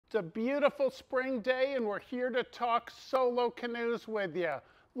It's a beautiful spring day and we're here to talk solo canoes with you.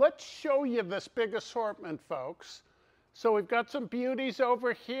 Let's show you this big assortment, folks. So we've got some beauties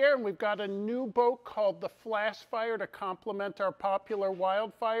over here and we've got a new boat called the Flashfire to complement our popular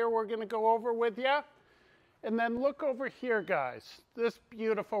Wildfire we're going to go over with you. And then look over here, guys. This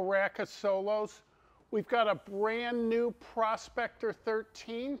beautiful rack of solos. We've got a brand new Prospector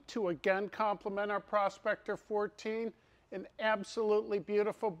 13 to again complement our Prospector 14. An absolutely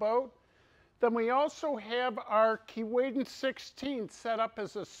beautiful boat. Then we also have our Keewaydin 16 set up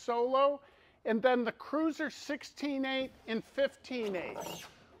as a solo, and then the Cruiser 16.8 and 15.8,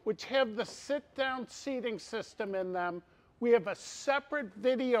 which have the sit-down seating system in them. We have a separate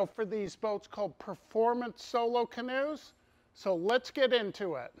video for these boats called Performance Solo Canoes. So let's get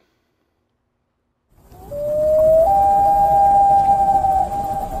into it.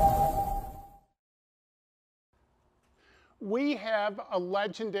 We have a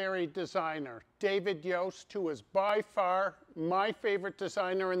legendary designer, David Yost, who is by far my favorite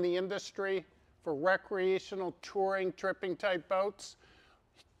designer in the industry for recreational touring, tripping type boats.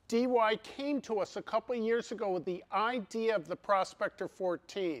 DY came to us a couple of years ago with the idea of the Prospector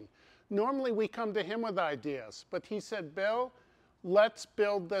 14. Normally we come to him with ideas, but he said, Bill, let's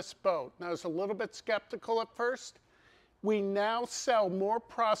build this boat. Now I was a little bit skeptical at first. We now sell more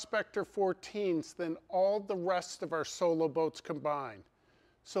Prospector 14s than all the rest of our solo boats combined.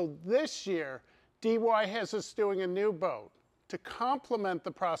 So this year, DY has us doing a new boat. To complement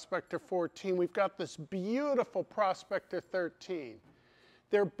the Prospector 14, we've got this beautiful Prospector 13.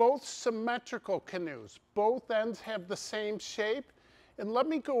 They're both symmetrical canoes. Both ends have the same shape. And let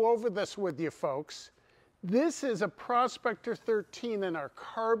me go over this with you, folks. This is a Prospector 13 in our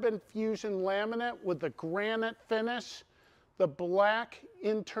carbon fusion laminate with the granite finish. The black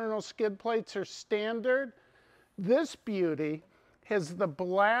internal skid plates are standard. This beauty has the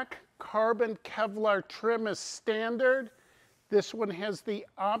black carbon Kevlar trim as standard. This one has the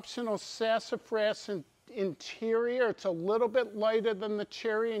optional sassafras interior. It's a little bit lighter than the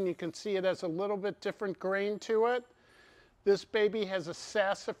cherry, and you can see it has a little bit different grain to it. This baby has a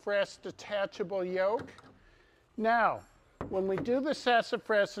sassafras detachable yoke. Now, when we do the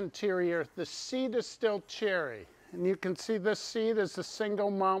sassafras interior, the seat is still cherry. And you can see this seat is the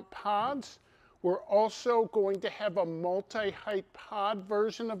single mount pods. We're also going to have a multi-height pod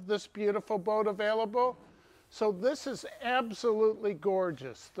version of this beautiful boat available. So this is absolutely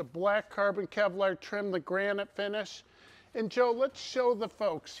gorgeous. The black carbon Kevlar trim, the granite finish. And Joe, let's show the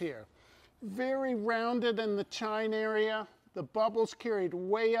folks here. Very rounded in the chine area. The bubbles carried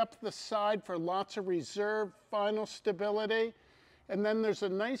way up the side for lots of reserve, final stability. And then there's a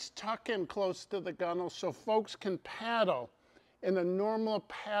nice tuck-in close to the gunnel so folks can paddle in a normal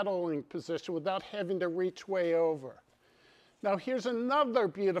paddling position without having to reach way over. Now here's another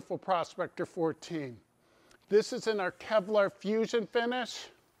beautiful Prospector 14. This is in our Kevlar fusion finish.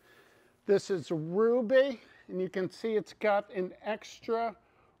 This is ruby, and you can see it's got an extra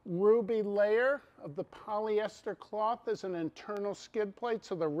ruby layer of the polyester cloth as an internal skid plate,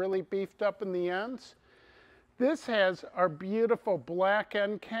 so they're really beefed up in the ends. This has our beautiful black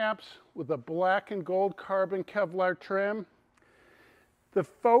end caps with a black and gold carbon Kevlar trim. The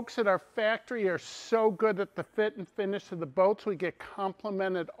folks at our factory are so good at the fit and finish of the boats. We get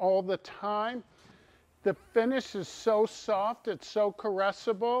complimented all the time. The finish is so soft, it's so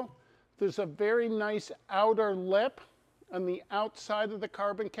caressable. There's a very nice outer lip on the outside of the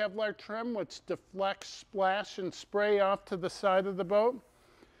carbon Kevlar trim, which deflects splash and spray off to the side of the boat.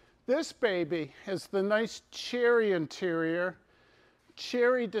 This baby has the nice cherry interior,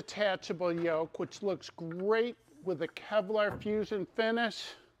 cherry detachable yoke, which looks great with a Kevlar fusion finish,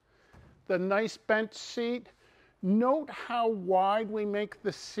 the nice bench seat. Note how wide we make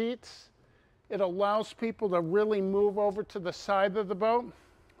the seats. It allows people to really move over to the side of the boat.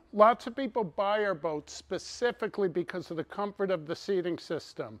 Lots of people buy our boats specifically because of the comfort of the seating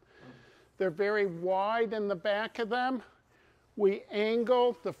system. They're very wide in the back of them. We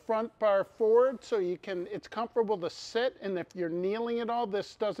angle the front bar forward so it's comfortable to sit, and if you're kneeling at all,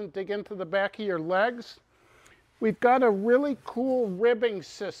 this doesn't dig into the back of your legs. We've got a really cool ribbing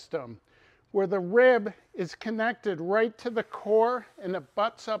system where the rib is connected right to the core and it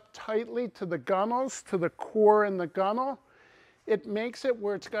butts up tightly to the gunnels, to the core and the gunnel. It makes it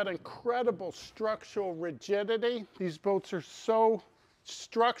where it's got incredible structural rigidity. These boats are so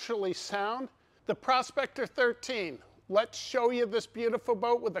structurally sound. The Prospector 13. Let's show you this beautiful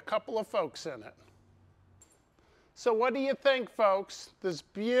boat with a couple of folks in it. So what do you think, folks? This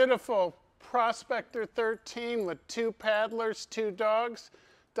beautiful Prospector 13 with 2 paddlers, 2 dogs.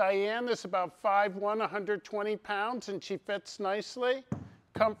 Diane is about 5'1", 120 pounds, and she fits nicely.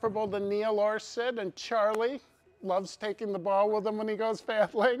 comfortable to kneel or sit, and Charlie loves taking the ball with him when he goes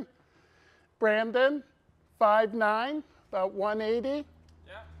paddling. Brandon, 5'9", about 180.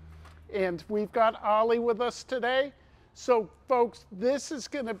 Yeah. And we've got Ollie with us today. So folks, this is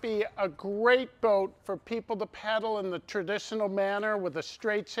going to be a great boat for people to paddle in the traditional manner with a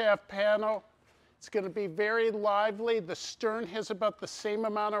straight shaft paddle. It's going to be very lively. The stern has about the same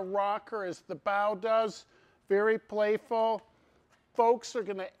amount of rocker as the bow does. Very playful. Folks are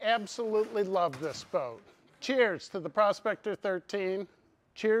going to absolutely love this boat. Cheers to the Prospector 13.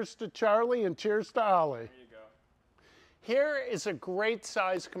 Cheers to Charlie and cheers to Ollie. There you go. Here is a great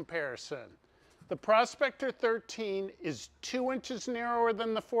size comparison. The Prospector 13 is 2 inches narrower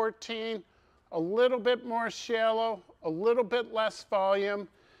than the 14, a little bit more shallow, a little bit less volume.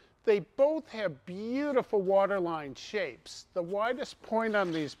 They both have beautiful waterline shapes. The widest point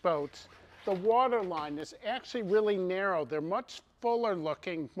on these boats, the waterline is actually really narrow. They're much fuller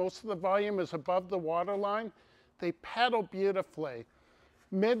looking. Most of the volume is above the waterline. They paddle beautifully.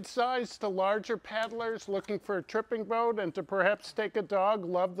 Mid-sized to larger paddlers looking for a tripping boat and to perhaps take a dog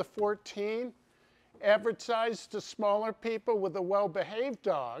love the 14. Average size to smaller people with a well-behaved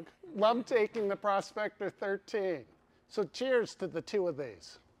dog love taking the Prospector 13. So cheers to the two of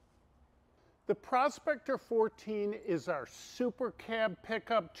these. The Prospector 14 is our super cab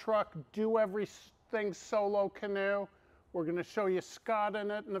pickup truck, do everything solo canoe. We're going to show you Scott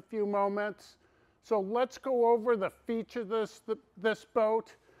in it in a few moments. So let's go over the features of this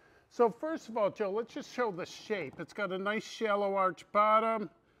boat. So first of all, Joe, let's just show the shape. It's got a nice shallow arch bottom,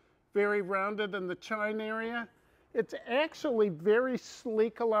 very rounded in the chine area. It's actually very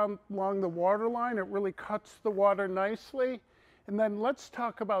sleek along the waterline. It really cuts the water nicely. And then let's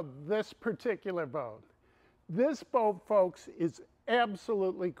talk about this particular boat. This boat, folks, is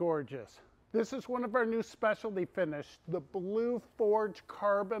absolutely gorgeous. This is one of our new specialty finish, the blue forged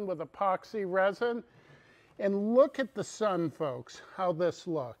carbon with epoxy resin. And look at the sun, folks, how this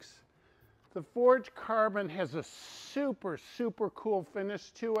looks. The forged carbon has a super, super cool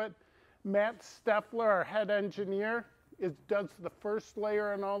finish to it. Matt Steffler, our head engineer, does the first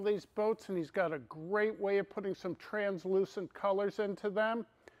layer on all these boats, and he's got a great way of putting some translucent colors into them.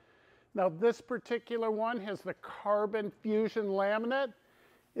 Now this particular one has the carbon fusion laminate.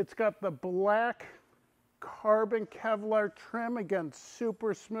 It's got the black carbon Kevlar trim, again,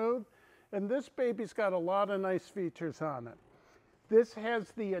 super smooth. And this baby's got a lot of nice features on it. This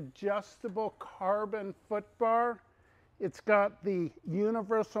has the adjustable carbon foot bar. It's got the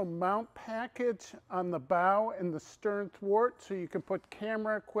universal mount package on the bow and the stern thwart, so you can put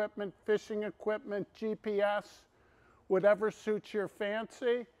camera equipment, fishing equipment, GPS, whatever suits your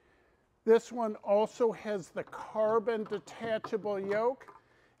fancy. This one also has the carbon detachable yoke.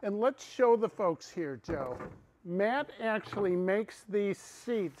 And let's show the folks here, Joe. Matt actually makes these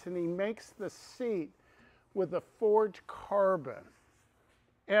seats, and he makes the seat with a forged carbon.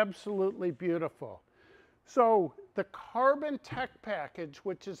 Absolutely beautiful. So the carbon tech package,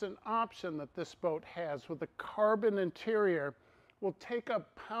 which is an option that this boat has with a carbon interior, will take a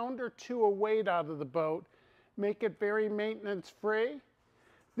pound or two of weight out of the boat, make it very maintenance free.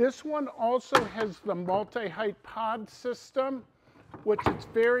 This one also has the multi-height pod system, which it's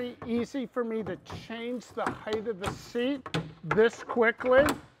very easy for me to change the height of the seat this quickly.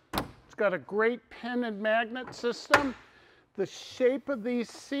 It's got a great pin and magnet system. The shape of these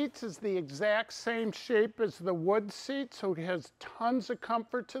seats is the exact same shape as the wood seat, so it has tons of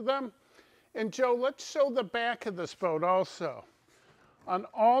comfort to them. And Joe, let's show the back of this boat also. On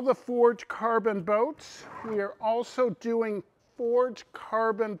all the forged carbon boats, we are also doing forged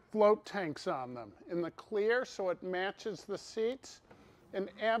carbon float tanks on them in the clear, so it matches the seats. An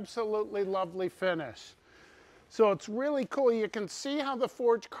absolutely lovely finish. So it's really cool. You can see how the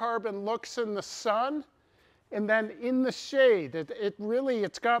forged carbon looks in the sun. And then in the shade,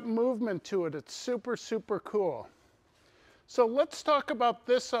 it's got movement to it. It's super, super cool. So let's talk about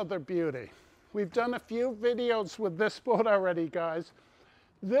this other beauty. We've done a few videos with this boat already, guys.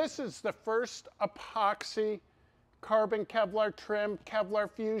 This is the first epoxy carbon Kevlar trim, Kevlar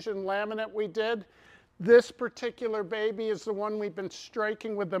fusion laminate we did. This particular baby is the one we've been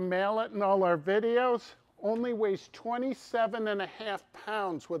striking with the mallet in all our videos. Only weighs 27.5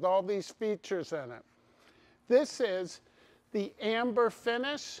 pounds with all these features in it. This is the amber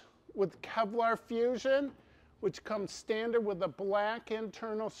finish with Kevlar fusion, which comes standard with the black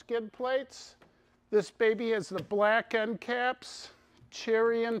internal skid plates. This baby has the black end caps,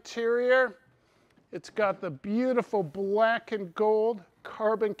 cherry interior. It's got the beautiful black and gold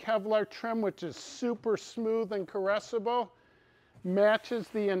carbon Kevlar trim, which is super smooth and caressable. Matches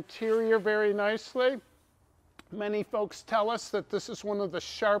the interior very nicely. Many folks tell us that this is one of the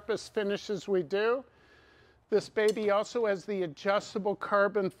sharpest finishes we do. This baby also has the adjustable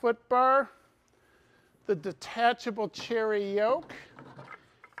carbon foot bar, the detachable cherry yoke,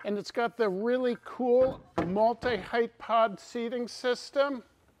 and it's got the really cool multi-height pod seating system.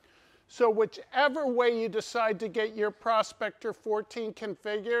 So whichever way you decide to get your Prospector 14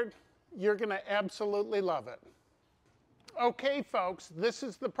 configured, you're going to absolutely love it. Okay, folks, this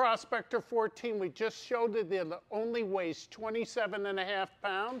is the Prospector 14. We just showed it. It only weighs 27.5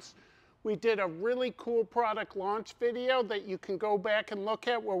 pounds. We did a really cool product launch video that you can go back and look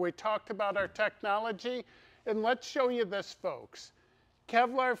at where we talked about our technology. And let's show you this, folks.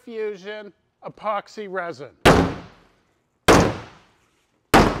 Kevlar fusion, epoxy resin.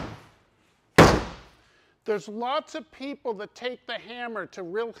 There's lots of people that take the hammer to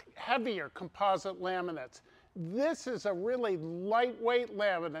real heavier composite laminates. This is a really lightweight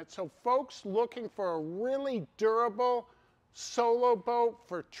laminate, so folks looking for a really durable solo boat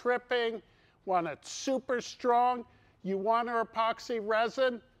for tripping, want it super strong, you want our epoxy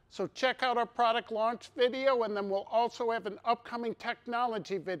resin, so check out our product launch video, and then we'll also have an upcoming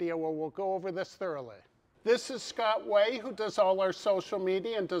technology video where we'll go over this thoroughly. This is Scott Way, who does all our social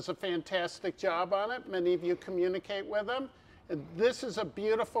media and does a fantastic job on it. Many of you communicate with him. And this is a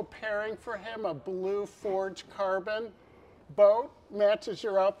beautiful pairing for him, a blue forged carbon boat. Matches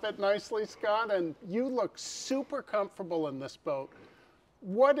your outfit nicely, Scott, and you look super comfortable in this boat.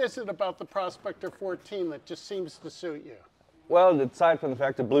 What is it about the Prospector 14 that just seems to suit you? Well, aside from the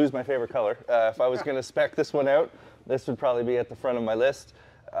fact that blue is my favorite color, if I was going to spec this one out, this would probably be at the front of my list.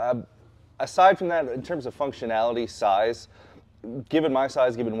 Aside from that, in terms of functionality, size, given my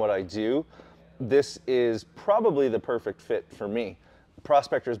size, given what I do, this is probably the perfect fit for me.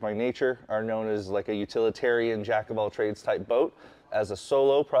 Prospectors by nature are known as like a utilitarian jack-of-all-trades type boat. As a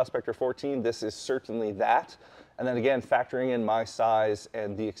solo Prospector 14, this is certainly that. And then again, factoring in my size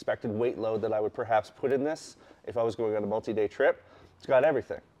and the expected weight load that I would perhaps put in this if I was going on a multi-day trip, it's got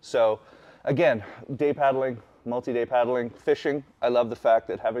everything. So again, day paddling, multi-day paddling, fishing. I love the fact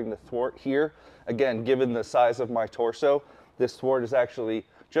that having the thwart here, again, given the size of my torso, this thwart is actually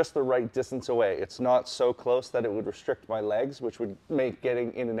just the right distance away. It's not so close that it would restrict my legs, which would make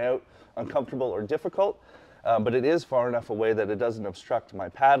getting in and out uncomfortable or difficult, but it is far enough away that it doesn't obstruct my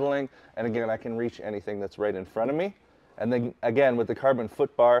paddling, and again, I can reach anything that's right in front of me. And then again, with the carbon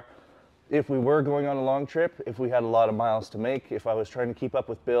foot bar, if we were going on a long trip, if we had a lot of miles to make, if I was trying to keep up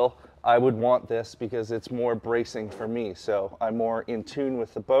with Bill, I would want this because it's more bracing for me. So I'm more in tune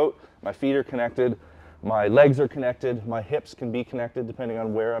with the boat, my feet are connected, my legs are connected, my hips can be connected depending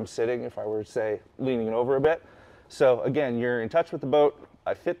on where I'm sitting if I were, say, leaning it over a bit. So again, you're in touch with the boat,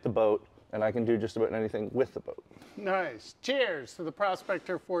 I fit the boat, and I can do just about anything with the boat. Nice. Cheers to the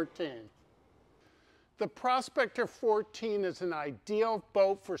Prospector 14. The Prospector 14 is an ideal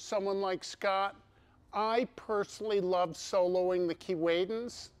boat for someone like Scott. I personally love soloing the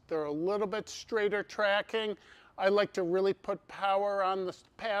Keewaydins. They're a little bit straighter tracking. I like to really put power on the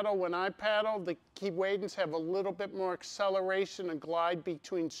paddle when I paddle. The Keewaydins have a little bit more acceleration and glide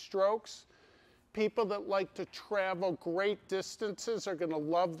between strokes. People that like to travel great distances are going to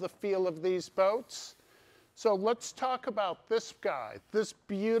love the feel of these boats. So let's talk about this guy. This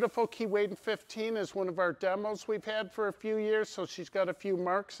beautiful Keewaydin 15 is one of our demos we've had for a few years, so she's got a few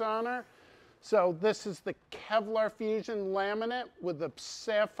marks on her. So this is the Kevlar Fusion laminate with a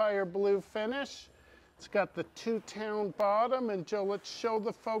sapphire blue finish. It's got the two-tone bottom, and Joe, let's show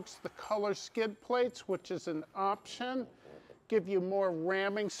the folks the color skid plates, which is an option. Give you more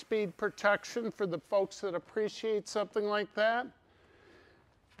ramming speed protection for the folks that appreciate something like that.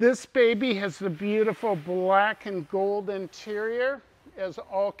 This baby has the beautiful black and gold interior, as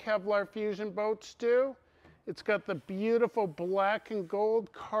all Kevlar Fusion boats do. It's got the beautiful black and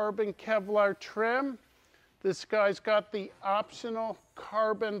gold carbon Kevlar trim. This guy's got the optional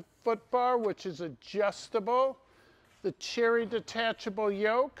carbon foot bar, which is adjustable. The cherry detachable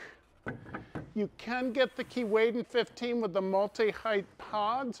yoke. You can get the Keewaydin 15 with the multi-height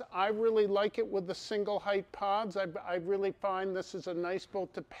pods. I really like it with the single height pods. I really find this is a nice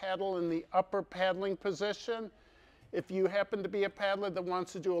boat to paddle in the upper paddling position. If you happen to be a paddler that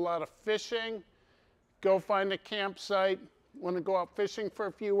wants to do a lot of fishing, go find a campsite. Want to go out fishing for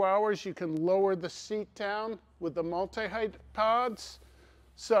a few hours, you can lower the seat down with the multi-height pods.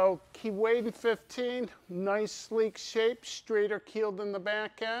 So Keewaydin 15, nice sleek shape, straighter keeled in the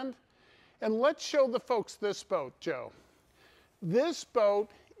back end. And let's show the folks this boat, Joe. This boat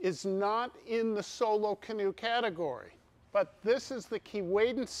is not in the Solo Canoe category, but this is the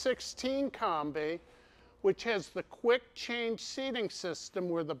Keewaydin 16 Combi which has the quick change seating system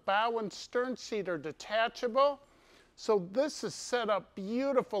where the bow and stern seat are detachable. So this is set up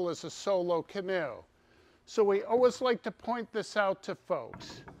beautiful as a solo canoe. So we always like to point this out to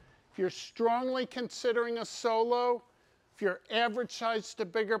folks. If you're strongly considering a solo, if you're average sized to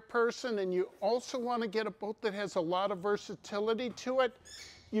bigger person and you also want to get a boat that has a lot of versatility to it,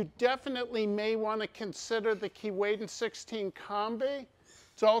 you definitely may want to consider the Keewaydin 16 Combi.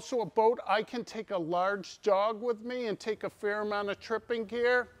 It's also a boat I can take a large dog with me and take a fair amount of tripping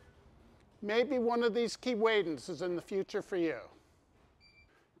gear. Maybe one of these Keewaydins is in the future for you.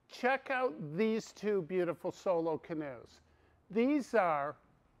 Check out these two beautiful solo canoes. These are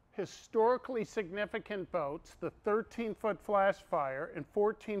historically significant boats, the 13-foot Flashfire and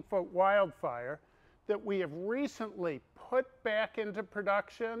 14-foot Wildfire, that we have recently put back into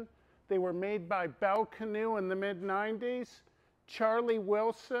production. They were made by Bell Canoe in the mid-90s. Charlie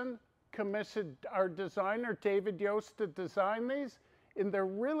Wilson commissioned our designer, David Yost, to design these, and they're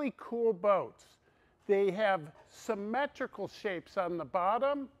really cool boats. They have symmetrical shapes on the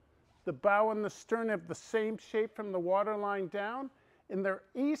bottom. The bow and the stern have the same shape from the waterline down, and they're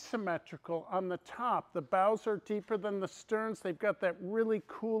asymmetrical on the top. The bows are deeper than the sterns. They've got that really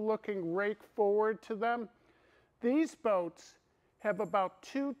cool looking rake forward to them. These boats have about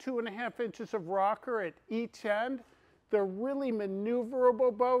 2.5 inches of rocker at each end. They're really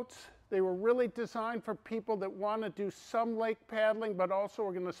maneuverable boats. They were really designed for people that want to do some lake paddling, but also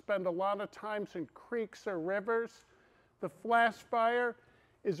are going to spend a lot of times in creeks or rivers. The Flashfire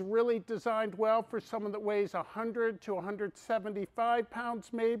is really designed well for someone that weighs 100 to 175 pounds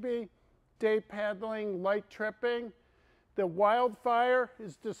maybe, day paddling, light tripping. The Wildfire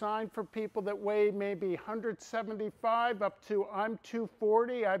is designed for people that weigh maybe 175 up to I'm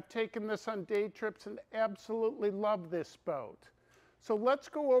 240. I've taken this on day trips and absolutely love this boat. So let's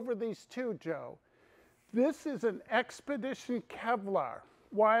go over these two, Joe. This is an Expedition Kevlar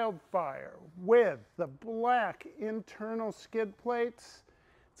Wildfire with the black internal skid plates.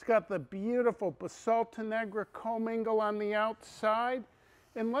 It's got the beautiful Basalto Negra commingle on the outside.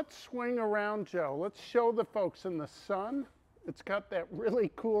 And let's swing around, Joe. Let's show the folks in the sun. It's got that really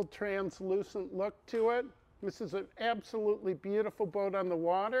cool translucent look to it. This is an absolutely beautiful boat on the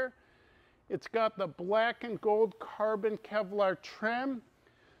water. It's got the black and gold carbon Kevlar trim,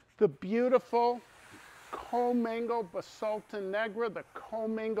 the beautiful commingle Basalto Negra, the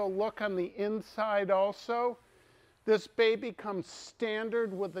commingle look on the inside also. This baby comes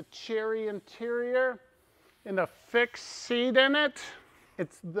standard with a cherry interior and a fixed seat in it.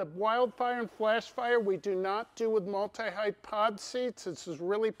 It's the Wildfire and Flashfire we do not do with multi-height pod seats. This is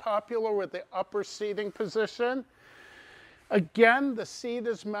really popular with the upper seating position. Again, the seat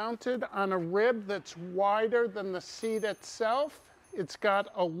is mounted on a rib that's wider than the seat itself. It's got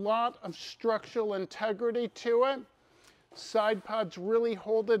a lot of structural integrity to it. Side pods really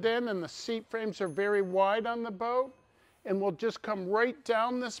hold it in, and the seat frames are very wide on the boat. And we'll just come right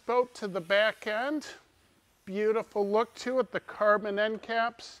down this boat to the back end. Beautiful look to it, the carbon end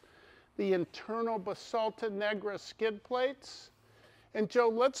caps, the internal Basalto Negra skid plates. And Joe,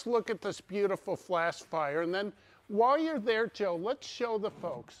 let's look at this beautiful Flashfire. And then while you're there, Joe, let's show the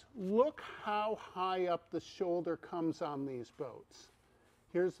folks. Look how high up the shoulder comes on these boats.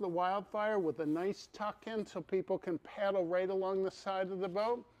 Here's the Wildfire with a nice tuck in so people can paddle right along the side of the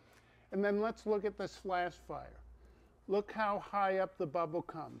boat. And then let's look at this Flashfire. Look how high up the bubble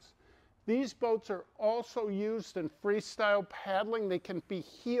comes. These boats are also used in freestyle paddling. They can be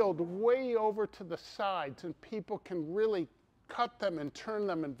heeled way over to the sides, and people can really cut them and turn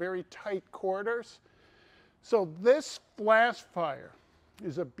them in very tight quarters. So this Flashfire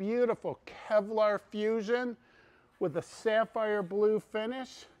is a beautiful Kevlar fusion with a sapphire blue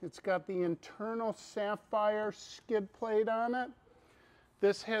finish. It's got the internal sapphire skid plate on it.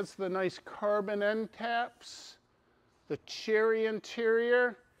 This has the nice carbon end caps, the cherry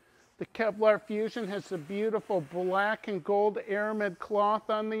interior. The Kevlar Fusion has the beautiful black and gold aramid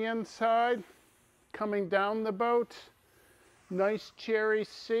cloth on the inside. Coming down the boat, nice cherry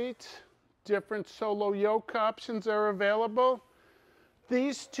seat. Different solo yoke options are available.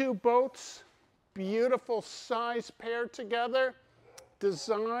 These two boats, beautiful size pair together,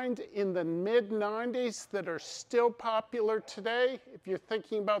 designed in the mid-90s that are still popular today. If you're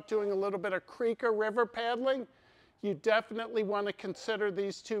thinking about doing a little bit of creek or river paddling, you definitely want to consider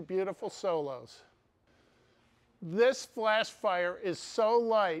these two beautiful solos. This Flashfire is so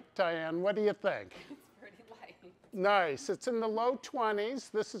light, Diane, what do you think? It's pretty light. Nice, it's in the low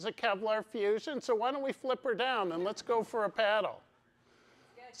 20s. This is a Kevlar Fusion, so why don't we flip her down and let's go for a paddle.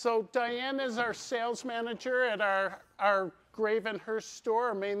 So Diane is our sales manager at our Gravenhurst store,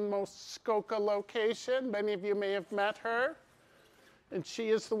 our mainmost Skoka location. Many of you may have met her. And she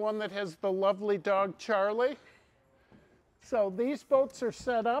is the one that has the lovely dog, Charlie. So these boats are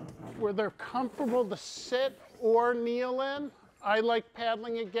set up where they're comfortable to sit or kneel in. I like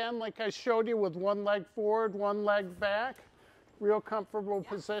paddling again, like I showed you, with one leg forward, one leg back. Real comfortable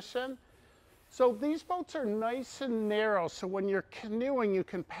position. So these boats are nice and narrow, so when you're canoeing, you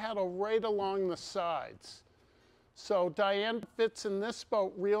can paddle right along the sides. So Diane fits in this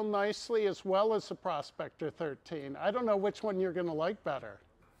boat real nicely, as well as the Prospector 13. I don't know which one you're gonna like better.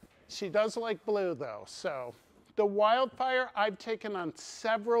 She does like blue though, so. The Wildfire I've taken on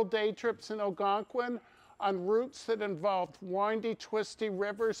several day trips in Algonquin on routes that involved windy, twisty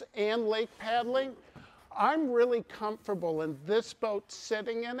rivers and lake paddling. I'm really comfortable in this boat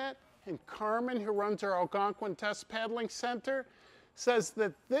sitting in it, and Carmen, who runs our Algonquin Test Paddling Center, says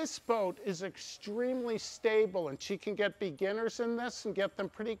that this boat is extremely stable and she can get beginners in this and get them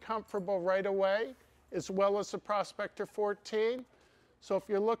pretty comfortable right away, as well as the Prospector 14. So if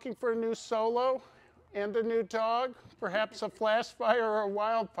you're looking for a new Solo and a new dog, perhaps a Flashfire or a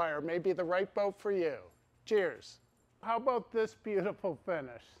Wildfire may be the right boat for you. Cheers. How about this beautiful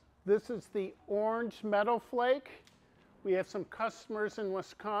finish? This is the orange metal flake. We have some customers in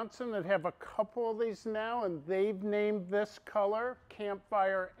Wisconsin that have a couple of these now, and they've named this color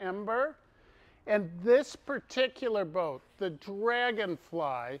Campfire Ember. And this particular boat, the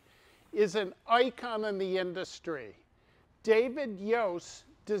Dragonfly, is an icon in the industry. David Yost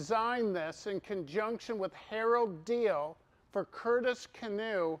designed this in conjunction with Harold Deal for Curtis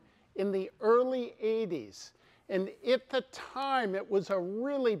Canoe in the early 80s. And at the time, it was a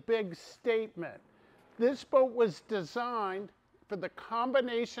really big statement. This boat was designed for the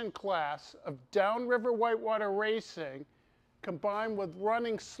combination class of downriver whitewater racing combined with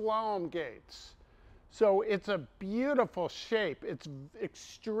running slalom gates. So it's a beautiful shape. It's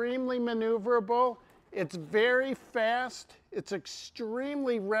extremely maneuverable. It's very fast. It's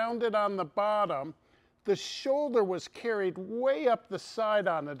extremely rounded on the bottom. The shoulder was carried way up the side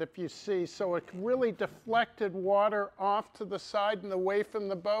on it, if you see, so it really deflected water off to the side and away from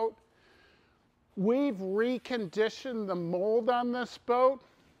the boat. We've reconditioned the mold on this boat.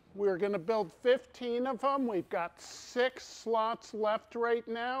 We're going to build 15 of them. We've got 6 slots left right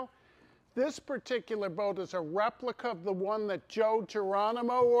now. This particular boat is a replica of the one that Joe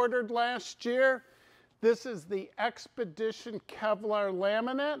Geronimo ordered last year. This is the Expedition Kevlar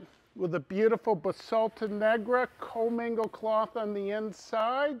laminate with a beautiful Basalta Negra commingled cloth on the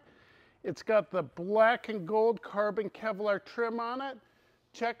inside. It's got the black and gold carbon Kevlar trim on it.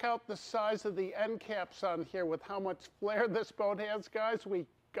 Check out the size of the end caps on here with how much flair this boat has, guys.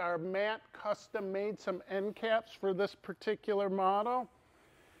 Our Matt custom made some end caps for this particular model.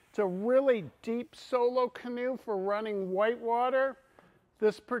 It's a really deep solo canoe for running whitewater.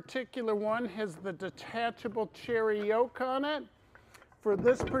 This particular one has the detachable cherry yoke on it. For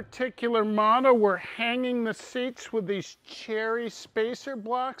this particular model, we're hanging the seats with these cherry spacer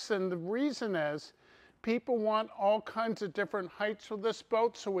blocks, and the reason is people want all kinds of different heights with this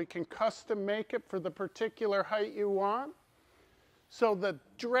boat, so we can custom make it for the particular height you want. So the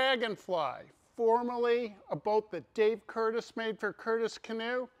Dragonfly, formerly a boat that Dave Curtis made for Curtis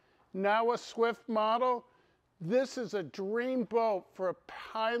Canoe, now a Swift model. This is a dream boat for a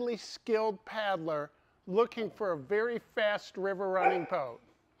highly skilled paddler looking for a very fast river running boat.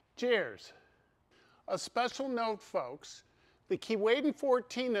 Cheers. A special note, folks, the Keewaydin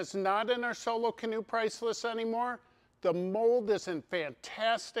 14 is not in our Solo Canoe price list anymore. The mold is in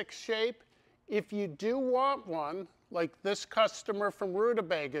fantastic shape. If you do want one, like this customer from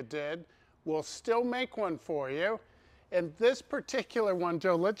Rutabaga did, we'll still make one for you. And this particular one,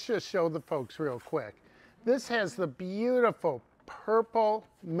 Joe, let's just show the folks real quick. This has the beautiful purple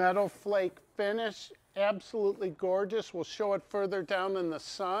metal flake finish, absolutely gorgeous. We'll show it further down in the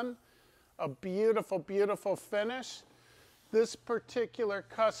sun. A beautiful, beautiful finish. This particular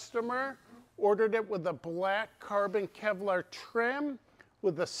customer ordered it with a black carbon Kevlar trim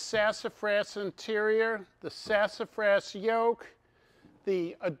with the sassafras interior, the sassafras yoke,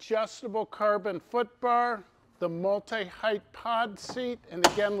 the adjustable carbon foot bar, the multi-height pod seat, and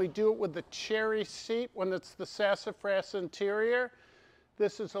again, we do it with the cherry seat when it's the sassafras interior.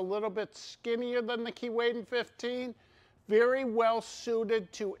 This is a little bit skinnier than the Keewaydin 15, very well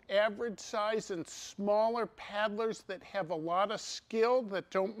suited to average size and smaller paddlers that have a lot of skill, that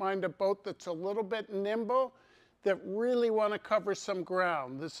don't mind a boat that's a little bit nimble, that really want to cover some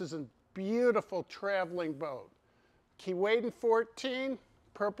ground. This is a beautiful traveling boat. Keewaydin 14,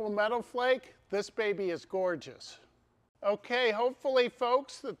 purple metal flake. This baby is gorgeous. Okay, hopefully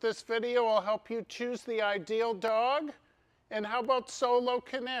folks that this video will help you choose the ideal dog. And how about Solo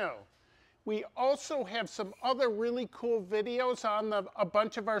Canoe? We also have some other really cool videos on a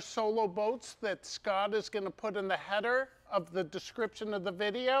bunch of our solo boats that Scott is going to put in the header of the description of the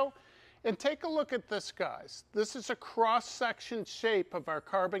video. And take a look at this, guys. This is a cross-section shape of our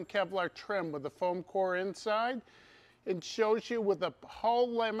carbon Kevlar trim with a foam core inside. It shows you with a hull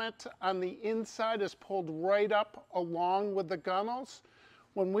limit on the inside is pulled right up along with the gunnels.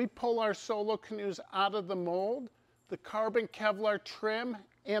 When we pull our Solo Canoes out of the mold, the carbon Kevlar trim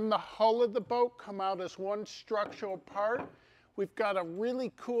and the hull of the boat come out as one structural part. We've got a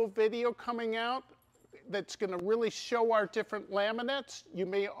really cool video coming out that's going to really show our different laminates. You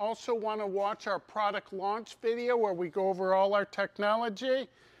may also want to watch our product launch video where we go over all our technology.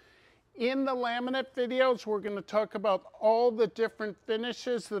 In the laminate videos, we're going to talk about all the different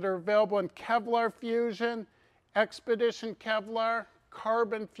finishes that are available in Kevlar Fusion, Expedition Kevlar,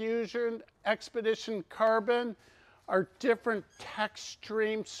 Carbon Fusion, Expedition Carbon, our different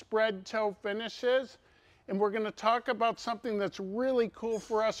Textreme spread toe finishes. And we're going to talk about something that's really cool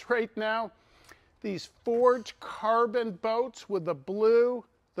for us right now. These forged carbon boats with the blue,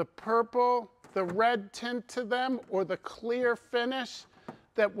 the purple, the red tint to them, or the clear finish,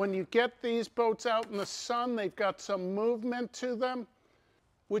 that when you get these boats out in the sun, they've got some movement to them.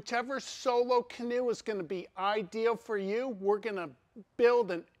 Whichever Solo Canoe is going to be ideal for you, we're going to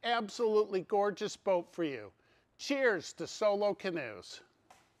build an absolutely gorgeous boat for you. Cheers to Solo Canoes.